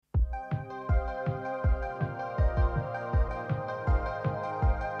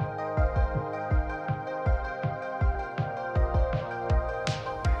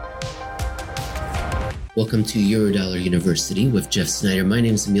Welcome to Eurodollar University with Jeff Snyder. My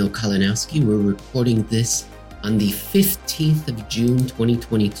name is Emil Kalinowski. We're recording this on the 15th of June,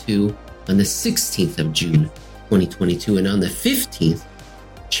 2022, on the 16th of June, 2022. And on the 15th,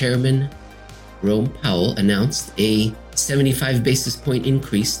 Chairman Jerome Powell announced a 75 basis point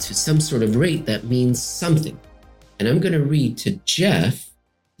increase to some sort of rate that means something. And I'm going to read to Jeff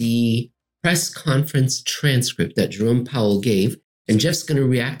the press conference transcript that Jerome Powell gave, and Jeff's going to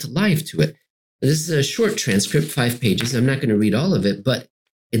react live to it. This is a short transcript, 5 pages. I'm not going to read all of it, but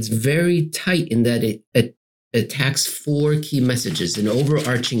it's very tight in that it attacks 4 key messages. An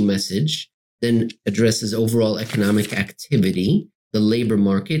overarching message, then addresses overall economic activity, the labor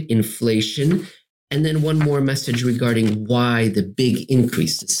market, inflation, and then one more message regarding why the big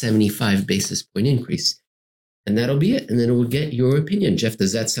increase, the 75 basis point increase. And that'll be it. And then we'll get your opinion. Jeff,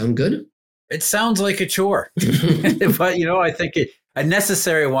 does that sound good? It sounds like a chore, but I think a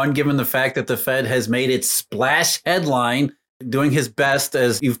necessary one, given the fact that the Fed has made its splash headline, doing his best,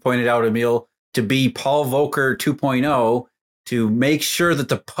 as you've pointed out, Emil, to be Paul Volcker 2.0, to make sure that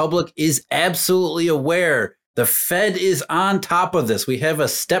the public is absolutely aware. The Fed is on top of this. We have a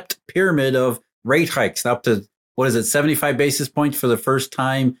stepped pyramid of rate hikes up to, 75 basis points for the first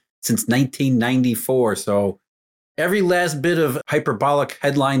time since 1994. So every last bit of hyperbolic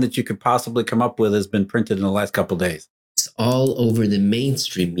headline that you could possibly come up with has been printed in the last couple of days. It's all over the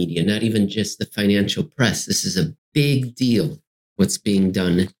mainstream media, not even just the financial press. This is a big deal, what's being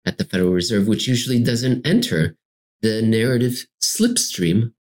done at the Federal Reserve, which usually doesn't enter the narrative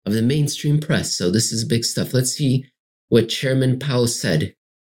slipstream of the mainstream press. So this is big stuff. Let's see what Chairman Powell said.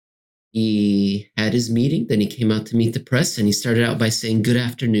 He had his meeting, then he came out to meet the press, and he started out by saying, "Good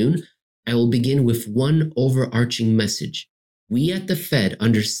afternoon. I will begin with one overarching message. We at the Fed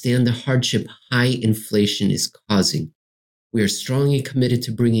understand the hardship high inflation is causing. We are strongly committed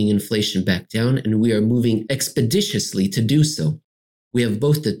to bringing inflation back down, and we are moving expeditiously to do so. We have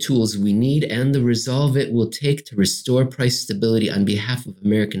both the tools we need and the resolve it will take to restore price stability on behalf of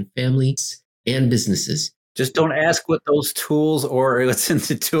American families and businesses." Just don't ask what those tools or what's in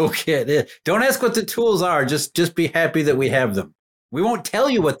the toolkit is. Don't ask what the tools are. Just be happy that we have them. We won't tell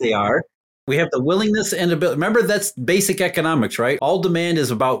you what they are. We have the willingness and ability. Remember, that's basic economics, right? All demand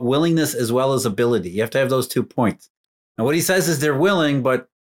is about willingness as well as ability. You have to have those 2 points. And what he says is they're willing, but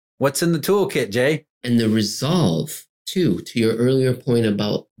what's in the toolkit, Jay? And the resolve, too, to your earlier point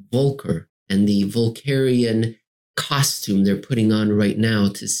about Volcker and the Volckerian costume they're putting on right now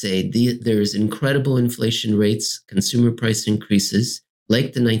to say there's incredible inflation rates, consumer price increases,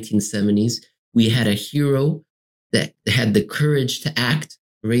 like the 1970s. We had a hero that had the courage to act,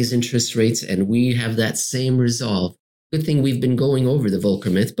 raise interest rates, and we have that same resolve. Good thing we've been going over the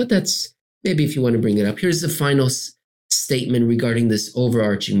Volcker myth, but that's maybe if you want to bring it up. Here's the final statement regarding this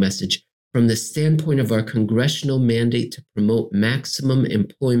overarching message. From the standpoint of our congressional mandate to promote maximum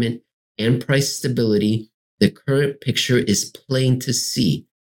employment and price stability, the current picture is plain to see.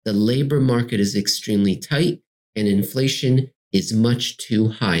 The labor market is extremely tight and inflation is much too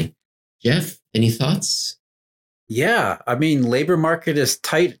high. Jeff, any thoughts? Yeah, labor market is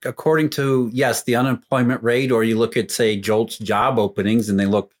tight according to, yes, the unemployment rate, or you look at, say, JOLTS job openings and they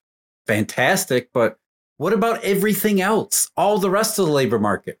look fantastic. But what about everything else? All the rest of the labor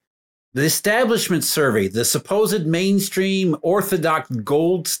market? The establishment survey, the supposed mainstream orthodox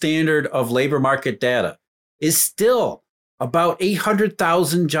gold standard of labor market data, is still about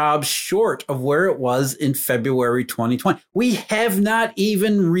 800,000 jobs short of where it was in February 2020. We have not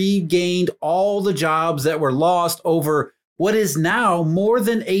even regained all the jobs that were lost over what is now more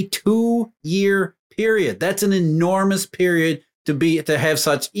than a 2-year period. That's an enormous period to have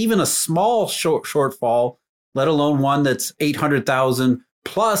such even a small shortfall, let alone one that's 800,000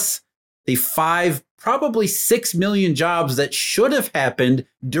 plus the 5, probably 6 million jobs that should have happened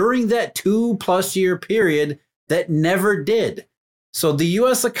during that 2+ year period that never did. So the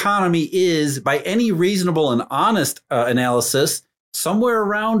U.S. economy is, by any reasonable and honest analysis, somewhere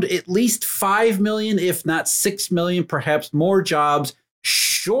around at least 5 million, if not 6 million, perhaps more jobs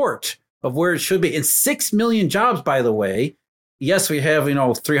short of where it should be. And 6 million jobs, by the way, yes, we have,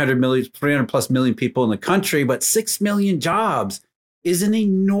 300 plus million people in the country, but 6 million jobs is an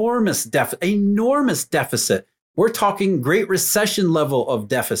enormous deficit. We're talking Great Recession level of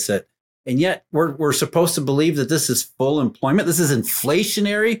deficit. And yet we're supposed to believe that this is full employment. This is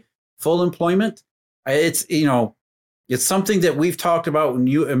inflationary full employment. It's something that we've talked about when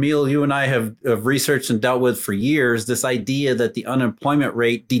Emil, you and I have researched and dealt with for years, this idea that the unemployment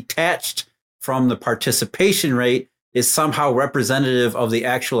rate detached from the participation rate is somehow representative of the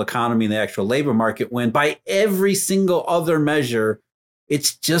actual economy and the actual labor market, when by every single other measure,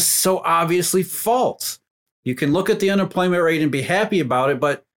 it's just so obviously false. You can look at the unemployment rate and be happy about it,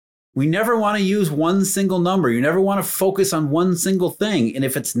 but we never want to use one single number. You never want to focus on one single thing. And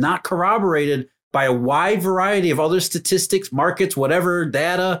if it's not corroborated by a wide variety of other statistics, markets, whatever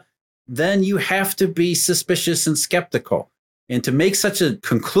data, then you have to be suspicious and skeptical. And to make such a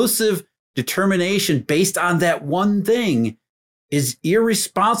conclusive determination based on that one thing is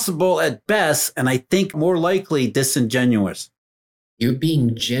irresponsible at best, and I think more likely disingenuous. You're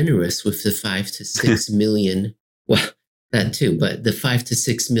being generous with the 5 to 6 million. Well, that too, but the 5 to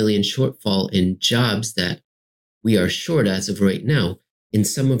 6 million shortfall in jobs that we are short as of right now. In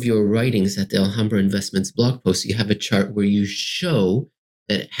some of your writings at the Alhambra Investments blog post, you have a chart where you show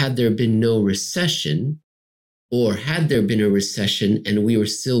that had there been no recession, or had there been a recession and we were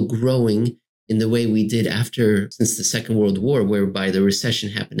still growing in the way we did since the Second World War, whereby the recession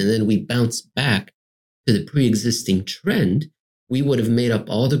happened and then we bounced back to the pre-existing trend, we would have made up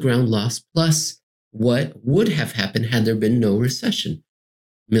all the ground lost plus what would have happened had there been no recession.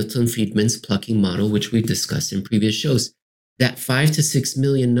 Milton Friedman's plucking model, which we've discussed in previous shows. That 5 to 6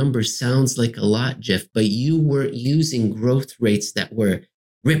 million number sounds like a lot, Jeff, but you weren't using growth rates that were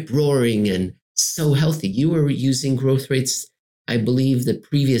rip-roaring and so healthy. You were using growth rates, I believe, the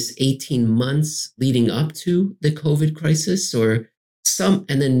previous 18 months leading up to the COVID crisis, or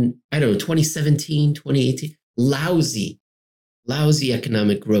and then, I don't know, 2017, 2018, lousy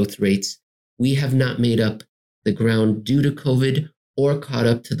economic growth rates. We have not made up the ground due to COVID or caught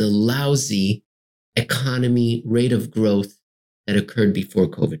up to the lousy economy rate of growth that occurred before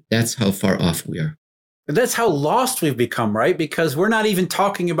COVID. That's how far off we are. That's how lost we've become, right? Because we're not even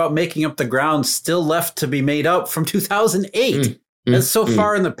talking about making up the ground still left to be made up from 2008. That's so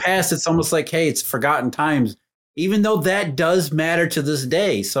far in the past, it's almost like, hey, it's forgotten times, even though that does matter to this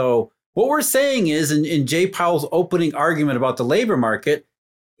day. So what we're saying is, in Jay Powell's opening argument about the labor market,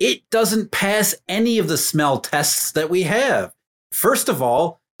 it doesn't pass any of the smell tests that we have. First of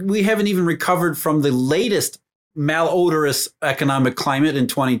all, we haven't even recovered from the latest malodorous economic climate in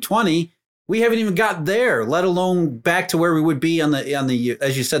 2020. We haven't even got there, let alone back to where we would be on the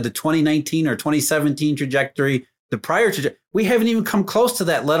as you said, the 2019 or 2017 trajectory, the prior trajectory. We haven't even come close to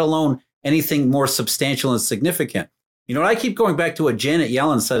that, let alone anything more substantial and significant. You know, I keep going back to what Janet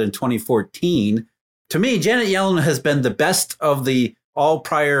Yellen said in 2014. To me, Janet Yellen has been the best of the all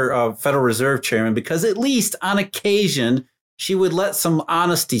prior Federal Reserve chairman, because at least on occasion, she would let some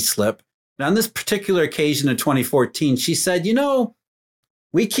honesty slip. And on this particular occasion in 2014, she said, you know,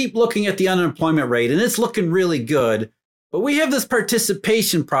 we keep looking at the unemployment rate and it's looking really good, but we have this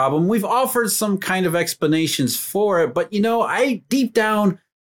participation problem. We've offered some kind of explanations for it, but you know, deep down,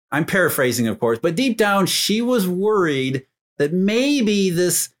 I'm paraphrasing, of course, but deep down, she was worried that maybe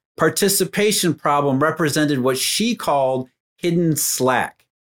this participation problem represented what she called hidden slack.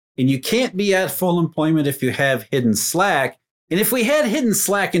 And you can't be at full employment if you have hidden slack. And if we had hidden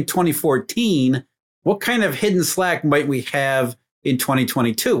slack in 2014, what kind of hidden slack might we have in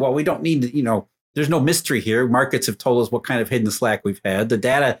 2022? Well, we don't need to, there's no mystery here. Markets have told us what kind of hidden slack we've had. The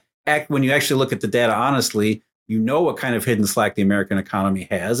data, when you actually look at the data honestly, you know what kind of hidden slack the American economy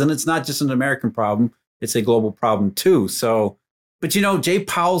has. And it's not just an American problem, it's a global problem too. So, but Jay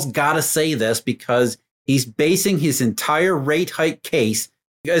Powell's got to say this because he's basing his entire rate hike case.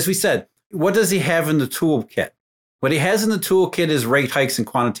 As we said, what does he have in the toolkit? What he has in the toolkit is rate hikes and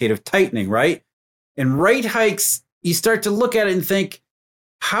quantitative tightening, right? And rate hikes, you start to look at it and think,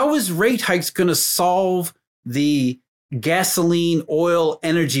 how is rate hikes going to solve the gasoline, oil,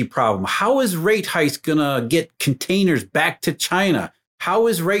 energy problem? How is rate hikes going to get containers back to China? How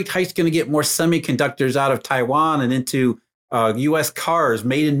is rate hikes going to get more semiconductors out of Taiwan and into U.S. cars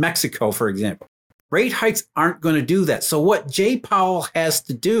made in Mexico, for example? Rate hikes aren't going to do that. So what Jay Powell has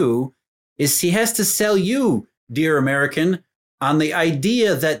to do is he has to sell you, dear American, on the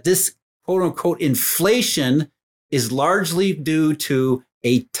idea that this quote unquote inflation is largely due to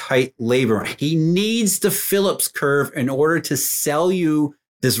a tight labor market. He needs the Phillips curve in order to sell you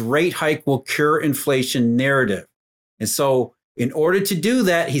this rate hike will cure inflation narrative. And so in order to do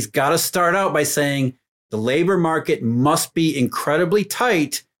that, he's got to start out by saying the labor market must be incredibly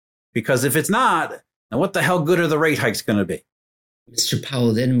tight, because if it's not, then what the hell good are the rate hikes going to be? Mr.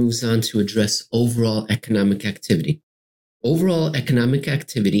 Powell then moves on to address overall economic activity. Overall economic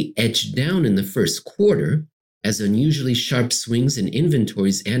activity edged down in the first quarter as unusually sharp swings in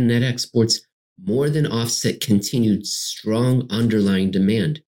inventories and net exports more than offset continued strong underlying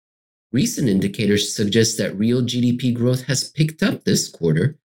demand. Recent indicators suggest that real GDP growth has picked up this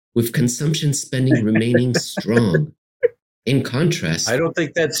quarter, with consumption spending remaining strong. In contrast, I don't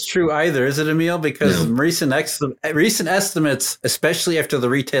think that's true either, is it, Emil? Because recent estimates, especially after the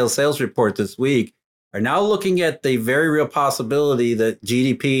retail sales report this week, are now looking at the very real possibility that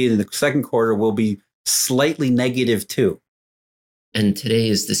GDP in the second quarter will be slightly negative too. And today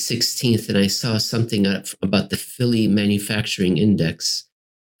is the 16th, and I saw something about the Philly manufacturing index.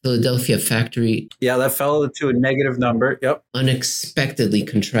 Philadelphia factory. Yeah, that fell to a negative number. Yep. Unexpectedly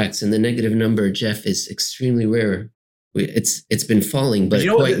contracts, and the negative number, Jeff, is extremely rare. It's been falling, but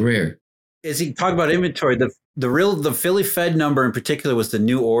quite rare. As he talked about inventory, the Philly Fed number in particular was the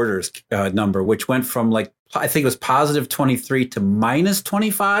new orders number, which went from I think it was positive 23 to minus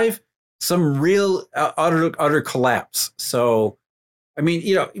 25. Some real utter collapse. So, I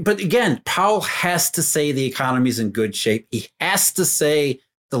mean, but again, Powell has to say the economy's in good shape. He has to say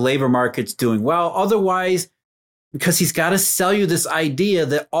the labor market's doing well. Otherwise, because he's got to sell you this idea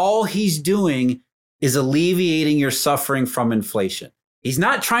that all he's doing is alleviating your suffering from inflation. He's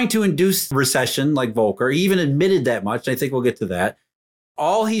not trying to induce recession like Volcker. He even admitted that much. I think we'll get to that.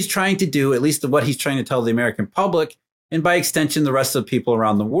 All he's trying to do, at least what he's trying to tell the American public, and by extension, the rest of the people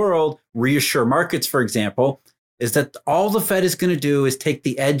around the world, reassure markets, for example, is that all the Fed is going to do is take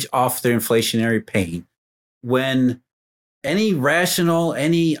the edge off their inflationary pain when any rational,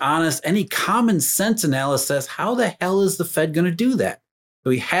 any honest, any common sense analysis says, how the hell is the Fed going to do that? So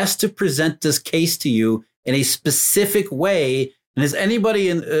he has to present this case to you in a specific way. And as anybody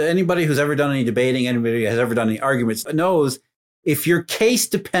who's ever done any debating, anybody who has ever done any arguments knows, if your case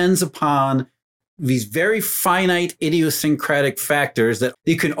depends upon these very finite idiosyncratic factors that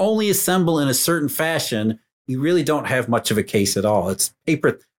you can only assemble in a certain fashion, you really don't have much of a case at all. It's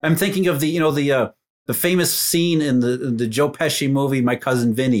paper. I'm thinking of the famous scene in the Joe Pesci movie, My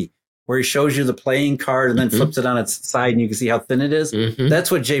Cousin Vinny, where he shows you the playing card and then flips it on its side and you can see how thin it is.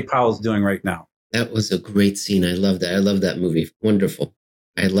 That's what Jay Powell's doing right now. That was a great scene. I love that. I love that movie. Wonderful.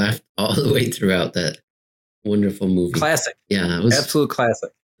 I laughed all the way throughout that wonderful movie. Classic. Yeah, it was absolute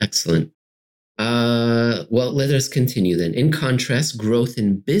classic. Excellent. Well, let us continue then. In contrast, growth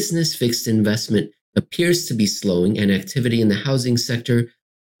in business fixed investment appears to be slowing, and activity in the housing sector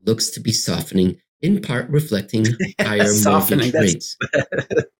looks to be softening, in part reflecting higher mortgage rates.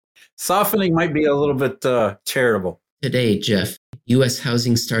 Softening might be a little bit charitable. Today, Jeff, U.S.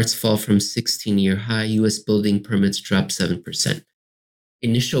 housing starts fall from 16-year high. U.S. building permits drop 7%.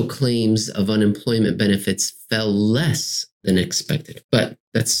 Initial claims of unemployment benefits fell less than expected. But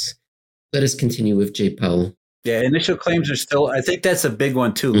let us continue with Jay Powell. Yeah, initial claims are still, I think that's a big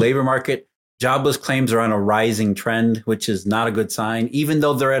one too. Labor market, jobless claims are on a rising trend, which is not a good sign. Even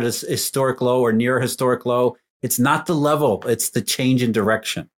though they're at a historic low or near a historic low, it's not the level, it's the change in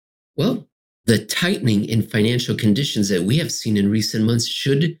direction. Well, the tightening in financial conditions that we have seen in recent months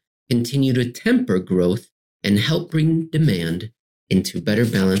should continue to temper growth and help bring demand into better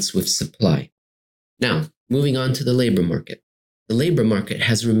balance with supply. Now, moving on to the labor market. The labor market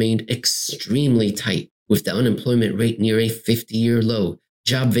has remained extremely tight, with the unemployment rate near a 50-year low,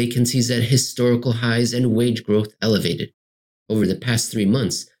 job vacancies at historical highs, and wage growth elevated. Over the past 3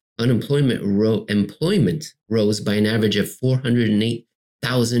 months, employment rose by an average of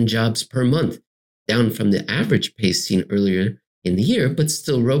 408,000 jobs per month, down from the average pace seen earlier in the year, but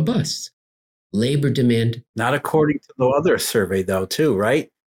still robust. Labor demand. Not according to the other survey, though, too, right?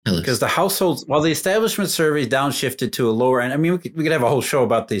 Because the households, while the establishment survey is downshifted to a lower end, I mean, we could have a whole show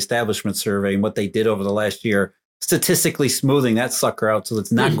about the establishment survey and what they did over the last year, statistically smoothing that sucker out so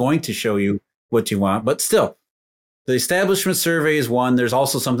it's not going to show you what you want. But still, the establishment survey is one. There's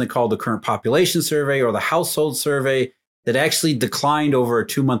also something called the current population survey or the household survey that actually declined over a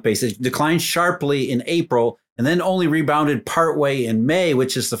 2-month basis. It declined sharply in April and then only rebounded partway in May,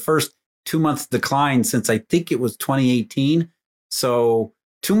 which is the first 2-month decline since I think it was 2018. So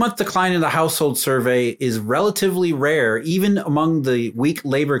 2-month decline in the household survey is relatively rare, even among the weak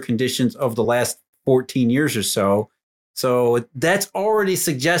labor conditions of the last 14 years or so. So that's already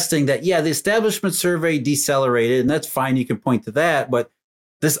suggesting that, yeah, the establishment survey decelerated, and that's fine. You can point to that. But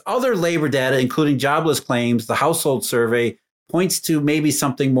this other labor data, including jobless claims, the household survey, points to maybe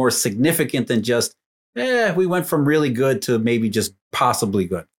something more significant than just, we went from really good to maybe just possibly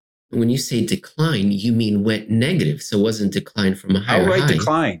good. When you say decline, you mean went negative. So it wasn't decline from a higher high. Outright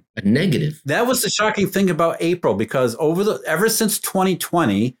decline. A negative. That was the shocking thing about April, because ever since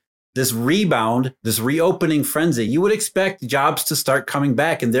 2020, this rebound, this reopening frenzy, you would expect jobs to start coming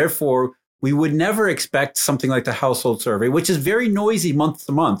back. And therefore, we would never expect something like the household survey, which is very noisy month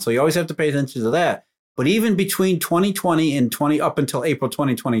to month. So you always have to pay attention to that. But even between 2020 and up until April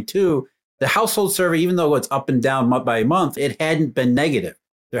 2022, the household survey, even though it's up and down month by month, it hadn't been negative.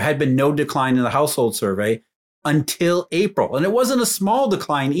 There had been no decline in the household survey until April. And it wasn't a small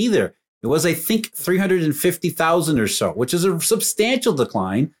decline either. It was, I think, 350,000 or so, which is a substantial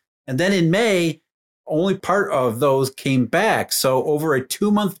decline. And then in May, only part of those came back. So over a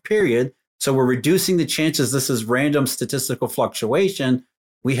 2-month period, so we're reducing the chances this is random statistical fluctuation.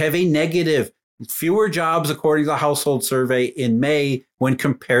 We have a negative, fewer jobs according to the household survey in May when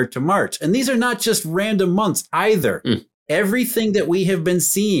compared to March. And these are not just random months either. Everything that we have been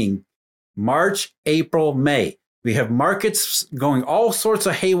seeing, March, April, May, we have markets going all sorts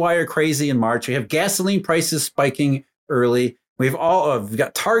of haywire crazy in March. We have gasoline prices spiking early. We've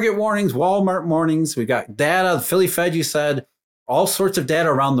got Target warnings, Walmart warnings. We've got data, the Philly Fed, you said, all sorts of data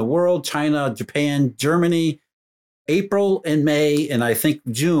around the world, China, Japan, Germany, April and May, and I think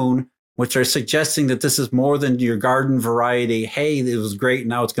June, which are suggesting that this is more than your garden variety. Hey, it was great.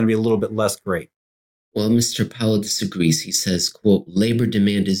 Now it's going to be a little bit less great. Well, Mr. Powell disagrees. He says, quote, labor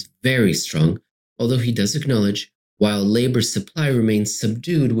demand is very strong, although he does acknowledge while labor supply remains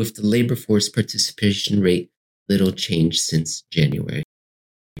subdued with the labor force participation rate little change since January.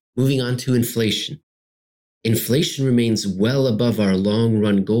 Moving on to inflation. Inflation remains well above our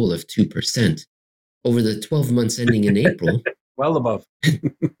long-run goal of 2%. Over the 12 months ending in April, well above.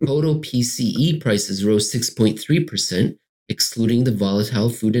 Total PCE prices rose 6.3%, excluding the volatile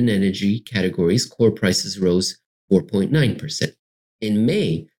food and energy categories. Core prices rose 4.9%. In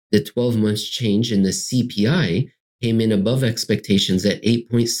May, the 12 months change in the CPI came in above expectations at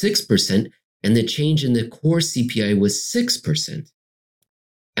 8.6%, and the change in the core CPI was 6%.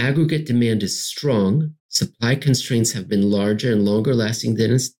 Aggregate demand is strong, supply constraints have been larger and longer lasting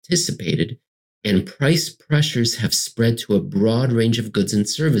than anticipated, and price pressures have spread to a broad range of goods and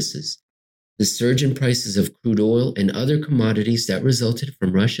services. The surge in prices of crude oil and other commodities that resulted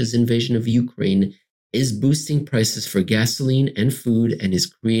from Russia's invasion of Ukraine is boosting prices for gasoline and food and is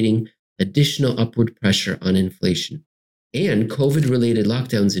creating additional upward pressure on inflation. And COVID-related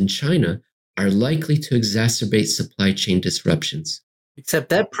lockdowns in China are likely to exacerbate supply chain disruptions. Except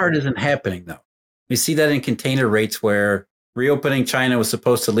that part isn't happening, though. We see that in container rates where reopening China was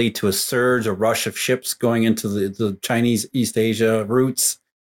supposed to lead to a surge, a rush of ships going into the Chinese East Asia routes,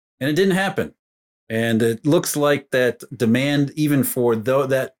 and it didn't happen. And it looks like that demand, even for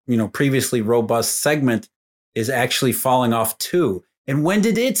that previously robust segment, is actually falling off too. And when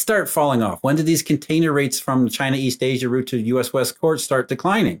did it start falling off? When did these container rates from the China East Asia route to U.S. West Coast start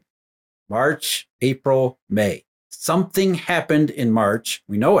declining? March, April, May. Something happened in March.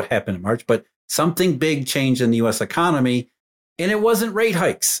 We know what happened in March, but something big changed in the U.S. economy, and it wasn't rate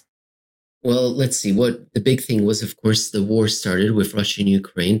hikes. Well, let's see. What the big thing was, of course, the war started with Russia and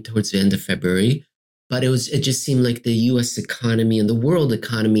Ukraine towards the end of February, but it just seemed like the U.S. economy and the world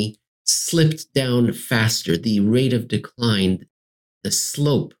economy slipped down faster. The rate of decline, the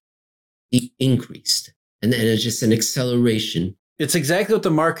slope, increased, and then it's just an acceleration. It's exactly what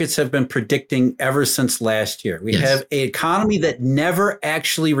the markets have been predicting ever since last year. We have an economy that never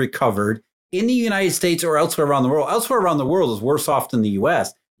actually recovered in the United States or elsewhere around the world. Elsewhere around the world is worse off than the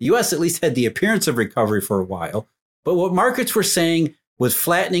U.S. The U.S. at least had the appearance of recovery for a while. But what markets were saying with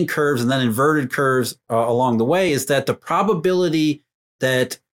flattening curves and then inverted curves along the way is that the probability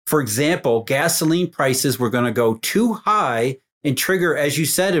that, for example, gasoline prices were going to go too high and trigger, as you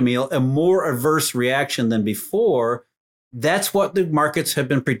said, Emil, a more adverse reaction than before. That's what the markets have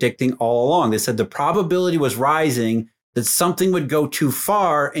been predicting all along. They said the probability was rising that something would go too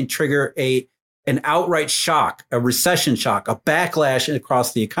far and trigger an outright shock, a recession shock, a backlash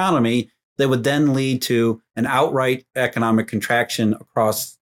across the economy that would then lead to an outright economic contraction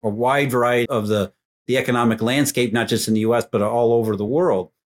across a wide variety of the economic landscape, not just in the U.S., but all over the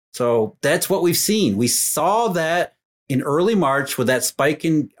world. So that's what we've seen. We saw that in early March with that spike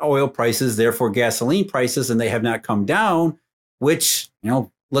in oil prices, therefore gasoline prices, and they have not come down, which,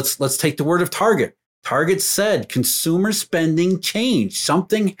 let's take the word of Target. Target said consumer spending changed.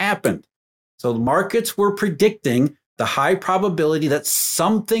 Something happened. So the markets were predicting the high probability that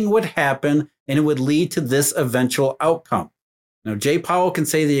something would happen and it would lead to this eventual outcome. Now, Jay Powell can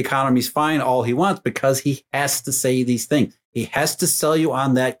say the economy's fine all he wants because he has to say these things. He has to sell you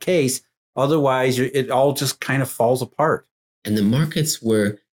on that case. Otherwise, it all just kind of falls apart. And the markets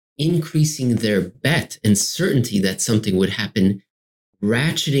were increasing their bet and certainty that something would happen,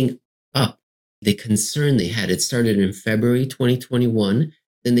 ratcheting up the concern they had. It started in February 2021.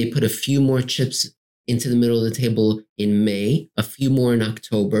 Then they put a few more chips into the middle of the table in May, a few more in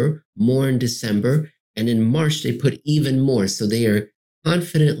October, more in December. And in March, they put even more. So they are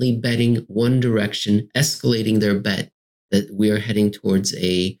confidently betting one direction, escalating their bet that we are heading towards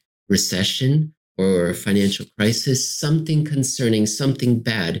a recession or a financial crisis, something concerning, something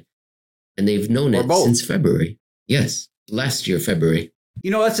bad. And they've known it since February. Yes, last year, February.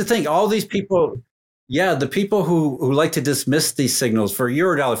 That's the thing. All these people, Yeah, the people who like to dismiss these signals for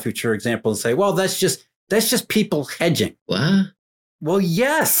Eurodollar future example and say, well, that's just people hedging. What? Well,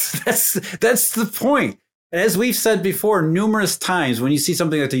 yes, that's the point. As we've said before numerous times, when you see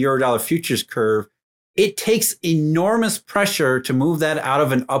something like the Eurodollar futures curve, it takes enormous pressure to move that out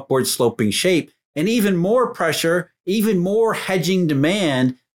of an upward sloping shape, and even more pressure, even more hedging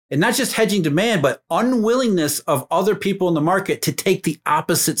demand, and not just hedging demand, but unwillingness of other people in the market to take the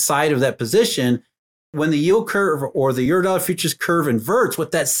opposite side of that position. When the yield curve or the Eurodollar futures curve inverts,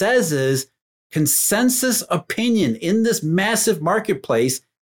 what that says is consensus opinion in this massive marketplace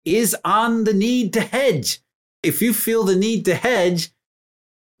is on the need to hedge. If you feel the need to hedge,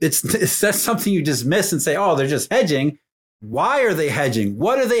 that's something you dismiss and say, oh, they're just hedging. Why are they hedging?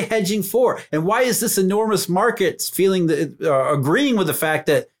 What are they hedging for? And why is this enormous market feeling agreeing with the fact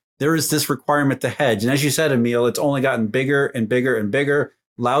that there is this requirement to hedge? And as you said, Emil, it's only gotten bigger and bigger and bigger,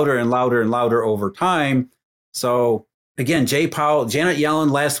 louder and louder and louder over time. So again, Janet Yellen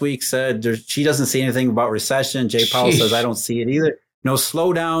last week said she doesn't see anything about recession. Jay Powell says, I don't see it either. No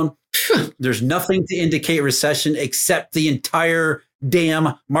slowdown. There's nothing to indicate recession except the entire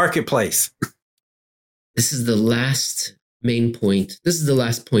damn marketplace. This is the last main point. This is the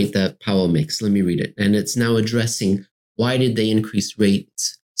last point that Powell makes. Let me read it. And it's now addressing why did they increase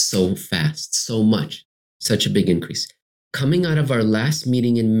rates so fast, so much, such a big increase. Coming out of our last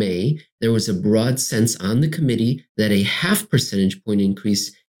meeting in May, there was a broad sense on the committee that a 0.5 percentage point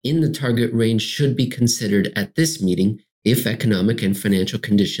increase in the target range should be considered at this meeting if economic and financial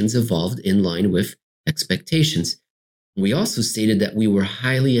conditions evolved in line with expectations. We also stated that we were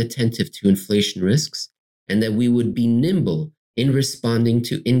highly attentive to inflation risks and that we would be nimble in responding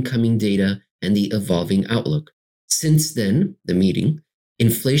to incoming data and the evolving outlook. Since then, the meeting,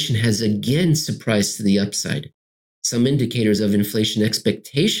 inflation has again surprised to the upside. Some indicators of inflation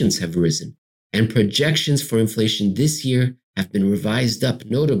expectations have risen, and projections for inflation this year have been revised up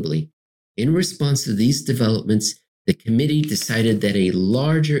notably. In response to these developments, the committee decided that a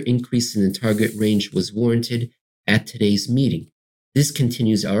larger increase in the target range was warranted at today's meeting. This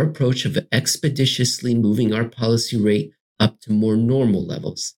continues our approach of expeditiously moving our policy rate up to more normal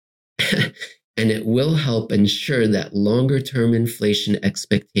levels. And it will help ensure that longer-term inflation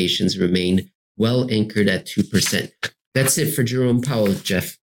expectations remain well anchored at 2%. That's it for Jerome Powell,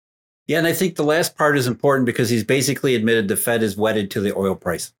 Jeff. Yeah, and I think the last part is important because he's basically admitted the Fed is wedded to the oil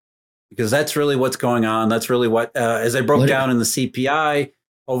price. Because that's really what's going on. That's really what, as I broke down in the CPI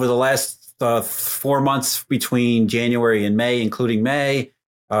over the last 4 months between January and May, including May,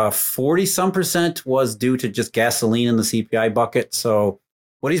 40% was due to just gasoline in the CPI bucket. So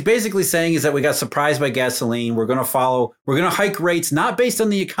what he's basically saying is that we got surprised by gasoline. We're going to hike rates, not based on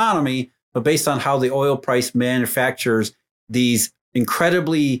the economy, but based on how the oil price manufactures these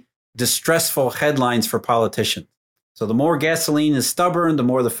incredibly distressful headlines for politicians. So the more gasoline is stubborn, the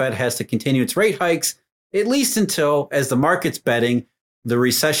more the Fed has to continue its rate hikes, at least until, as the market's betting, the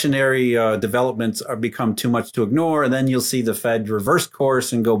recessionary developments become too much to ignore. And then you'll see the Fed reverse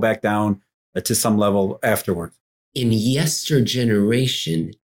course and go back down to some level afterwards. In yester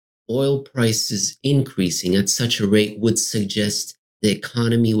generation, oil prices increasing at such a rate would suggest the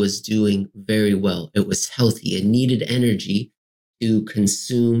economy was doing very well. It was healthy. It needed energy to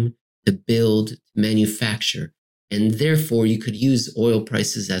consume, to build, to manufacture. And therefore, you could use oil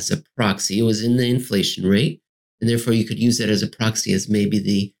prices as a proxy. It was in the inflation rate. And therefore, you could use that as a proxy as maybe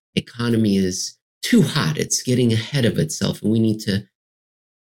the economy is too hot. It's getting ahead of itself and we need to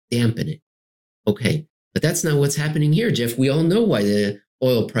dampen it. Okay. But that's not what's happening here, Jeff. We all know why the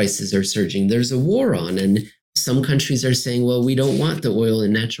oil prices are surging. There's a war on, and some countries are saying, well, we don't want the oil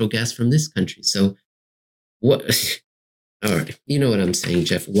and natural gas from this country. So what? All right. You know what I'm saying,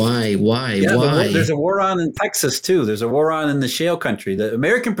 Jeff. Why? There's a war on in Texas, too. There's a war on in the shale country. The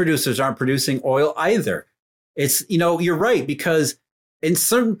American producers aren't producing oil either. It's, you're right, because in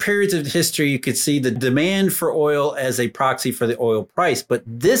certain periods of history, you could see the demand for oil as a proxy for the oil price. But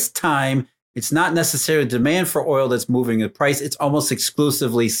this time, it's not necessarily demand for oil that's moving the price. It's almost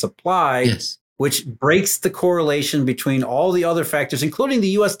exclusively supply, yes, which breaks the correlation between all the other factors, including the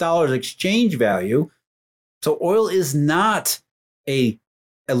U.S. dollar's exchange value. So oil is not a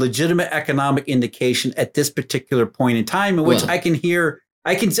legitimate economic indication at this particular point in time, in which I can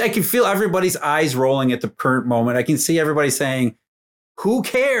feel everybody's eyes rolling at the current moment. I can see everybody saying, who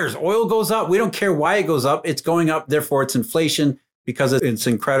cares? Oil goes up. We don't care why it goes up. It's going up. Therefore, it's inflation because it's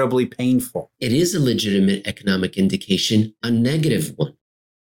incredibly painful. It is a legitimate economic indication, a negative one.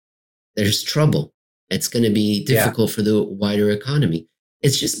 There's trouble. It's going to be difficult for the wider economy.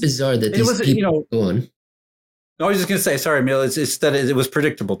 It's just bizarre that these people go on. No, I was just going to say, sorry, Emil, it's that it was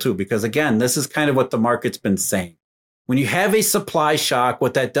predictable too, because again, this is kind of what the market's been saying. When you have a supply shock,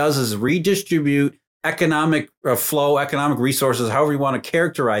 what that does is redistribute economic flow, economic resources, however you want to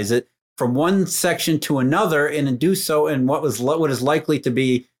characterize it, from one section to another, and do so in what is likely to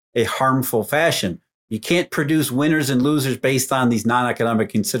be a harmful fashion. You can't produce winners and losers based on these non-economic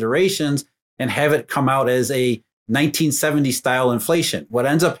considerations and have it come out as a 1970 style inflation. What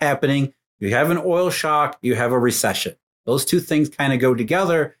ends up happening, you have an oil shock, you have a recession. Those two things kind of go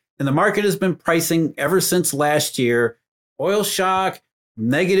together. And the market has been pricing ever since last year, oil shock,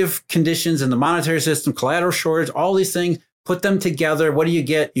 negative conditions in the monetary system, collateral shortage, all these things, put them together. What do you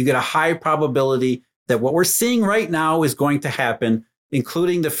get? You get a high probability that what we're seeing right now is going to happen,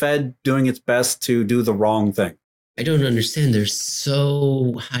 including the Fed doing its best to do the wrong thing. I don't understand. They're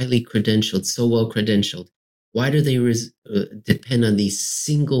so highly credentialed, so well credentialed. Why do they depend on these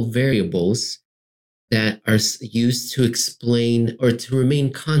single variables that are used to explain or to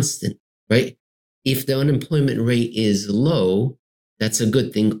remain constant, right? If the unemployment rate is low, that's a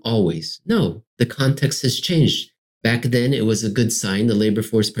good thing always. No, the context has changed. Back then, it was a good sign. The labor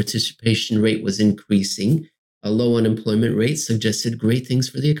force participation rate was increasing. A low unemployment rate suggested great things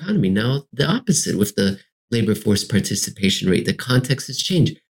for the economy. Now, the opposite with the labor force participation rate. The context has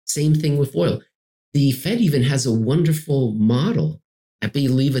changed. Same thing with oil. The Fed even has a wonderful model. I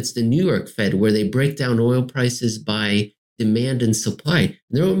believe it's the New York Fed, where they break down oil prices by demand and supply.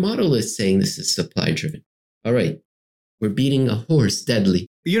 Their model is saying this is supply driven. All right, we're beating a horse deadly.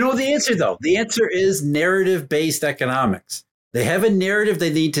 You know the answer, though. The answer is narrative-based economics. They have a narrative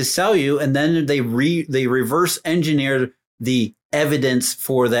they need to sell you, and then they reverse engineer the evidence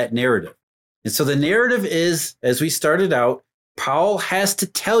for that narrative. And so the narrative is, as we started out, Powell has to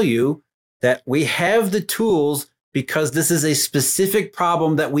tell you that we have the tools because this is a specific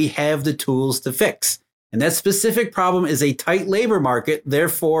problem that we have the tools to fix. And that specific problem is a tight labor market.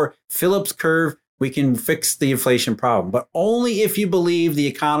 Therefore, Phillips curve, we can fix the inflation problem, but only if you believe the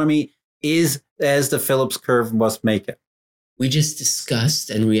economy is as the Phillips curve must make it. We just discussed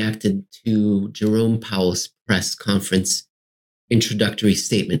and reacted to Jerome Powell's press conference introductory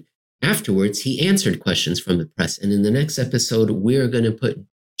statement. Afterwards, he answered questions from the press. And in the next episode, we're going to put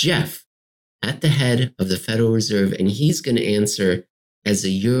Jeff at the head of the Federal Reserve, and he's going to answer as a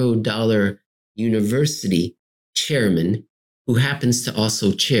Eurodollar University chairman who happens to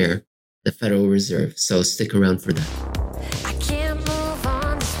also chair the Federal Reserve. So stick around for that.